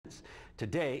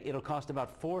Today, it'll cost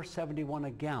about $4.71 a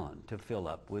gallon to fill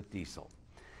up with diesel.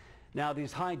 Now,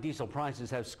 these high diesel prices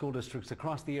have school districts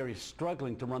across the area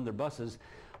struggling to run their buses.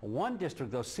 One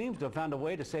district, though, seems to have found a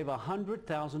way to save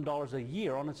 $100,000 a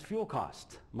year on its fuel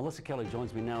cost. Melissa Kelly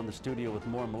joins me now in the studio with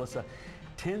more. Melissa,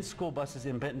 10 school buses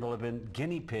in Bentonville have been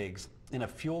guinea pigs in a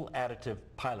fuel additive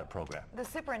pilot program. The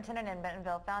superintendent in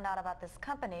Bentonville found out about this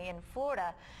company in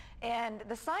Florida, and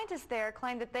the scientists there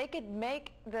claimed that they could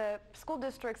make the school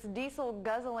district's diesel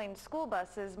guzzling school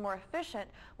buses more efficient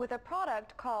with a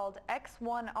product called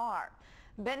X-1R.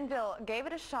 Bentonville gave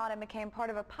it a shot and became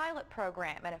part of a pilot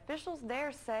program, and officials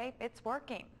there say it's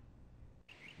working.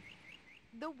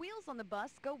 The wheels on the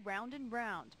bus go round and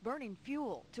round, burning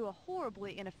fuel to a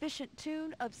horribly inefficient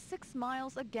tune of 6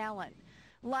 miles a gallon.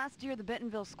 Last year, the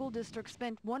Bentonville School District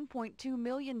spent $1.2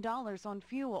 million on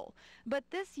fuel, but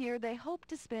this year they hope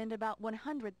to spend about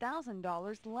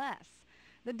 $100,000 less.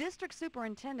 The district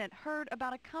superintendent heard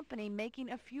about a company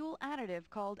making a fuel additive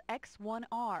called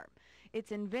X-1R.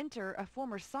 Its inventor, a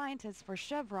former scientist for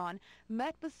Chevron,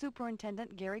 met with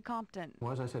Superintendent Gary Compton.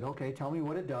 I said, okay, tell me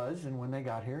what it does, and when they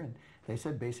got here, and they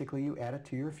said basically you add it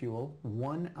to your fuel,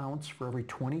 1 ounce for every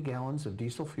 20 gallons of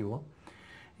diesel fuel,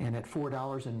 and at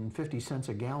 $4.50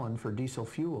 a gallon for diesel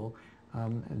fuel,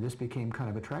 this became kind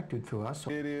of attractive to us.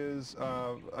 It is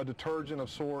a detergent of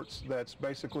sorts that's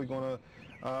basically going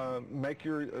to make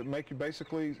you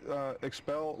basically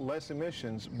expel less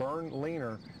emissions, burn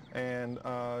leaner, and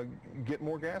get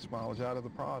more gas mileage out of the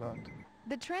product.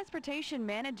 The transportation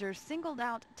manager singled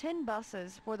out 10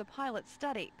 buses for the pilot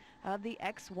study of the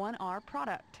X-1R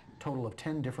product. Total of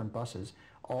 10 different buses,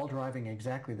 all driving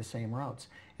exactly the same routes,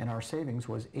 and our savings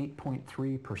was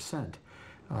 8.3%.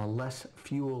 Less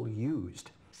fuel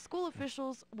used. School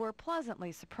officials were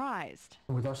pleasantly surprised.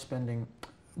 With us spending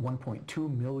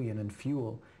 $1.2 million in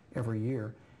fuel every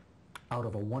year out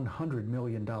of a $100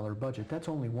 million budget, that's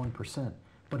only 1%,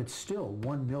 but it's still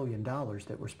 $1 million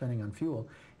that we're spending on fuel,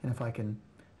 and if I can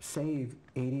save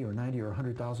 $80 or $90 or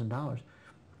 $100,000,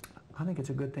 I think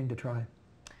it's a good thing to try.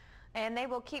 And they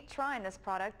will keep trying this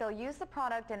product. They'll use the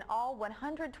product in all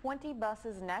 120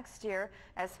 buses next year.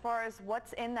 As far as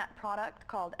what's in that product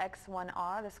called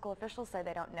X-1R, the school officials say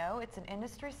they don't know. It's an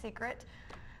industry secret.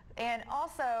 And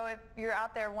also, if you're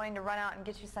out there wanting to run out and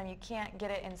get you some, you can't get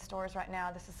it in stores right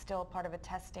now. This is still part of a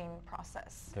testing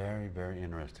process. Very, very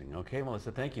interesting. Okay,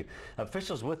 Melissa, thank you.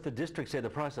 Officials with the district say the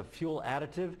price of fuel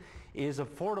additive is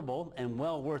affordable and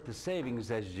well worth the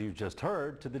savings, as you just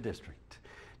heard, to the district.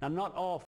 Now, not all